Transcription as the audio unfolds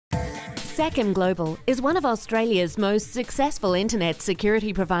Seccom Global is one of Australia's most successful internet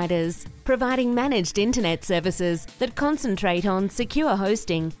security providers, providing managed internet services that concentrate on secure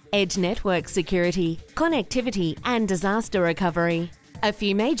hosting, edge network security, connectivity and disaster recovery. A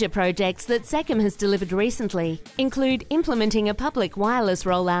few major projects that Seccom has delivered recently include implementing a public wireless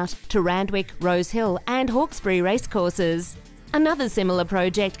rollout to Randwick, Rose Hill and Hawkesbury racecourses. Another similar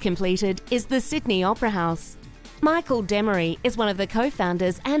project completed is the Sydney Opera House. Michael Demery is one of the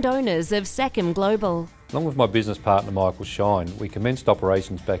co-founders and owners of Seccom Global. Along with my business partner Michael Shine, we commenced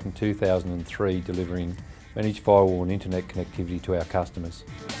operations back in 2003 delivering managed firewall and internet connectivity to our customers.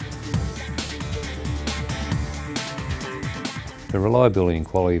 The reliability and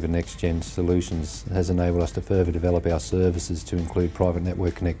quality of the Nextgen solutions has enabled us to further develop our services to include private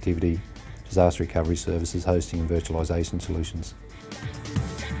network connectivity, disaster recovery services, hosting and virtualisation solutions.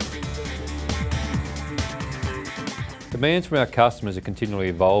 Demands from our customers are continually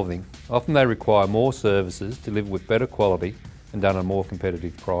evolving. Often they require more services delivered with better quality and done at a more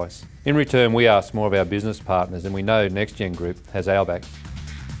competitive price. In return, we ask more of our business partners, and we know Nextgen Group has our back.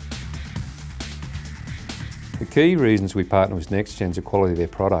 The key reasons we partner with Nextgen is the quality of their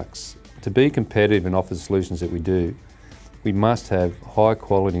products. To be competitive and offer the solutions that we do, we must have high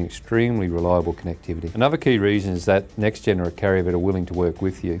quality and extremely reliable connectivity. Another key reason is that Nextgen are a carrier that are willing to work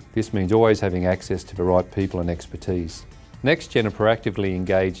with you. This means always having access to the right people and expertise. Nextgen are proactively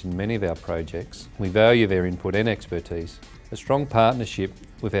engaged in many of our projects. We value their input and expertise. A strong partnership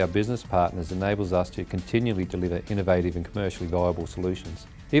with our business partners enables us to continually deliver innovative and commercially viable solutions.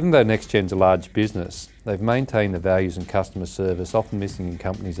 Even though Nextgen's a large business, they've maintained the values and customer service often missing in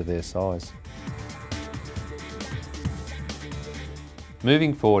companies of their size.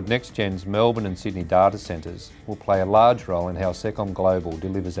 Moving forward, Nextgen's Melbourne and Sydney data centres will play a large role in how Seccom Global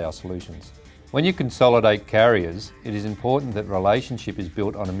delivers our solutions. When you consolidate carriers, it is important that relationship is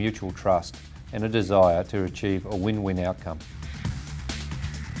built on a mutual trust and a desire to achieve a win-win outcome.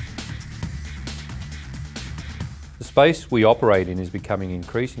 The space we operate in is becoming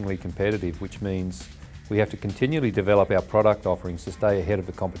increasingly competitive, which means we have to continually develop our product offerings to stay ahead of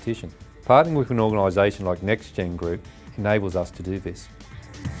the competition. Partnering with an organisation like Nextgen Group enables us to do this.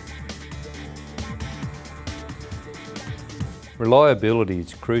 Reliability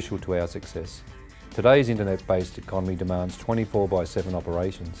is crucial to our success. Today's internet-based economy demands 24/7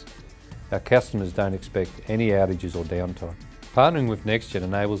 operations. Our customers don't expect any outages or downtime. Partnering with Nextgen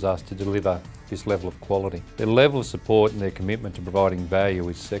enables us to deliver this level of quality. Their level of support and their commitment to providing value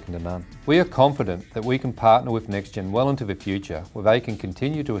is second to none. We are confident that we can partner with Nextgen well into the future, where they can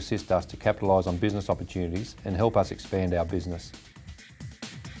continue to assist us to capitalise on business opportunities and help us expand our business.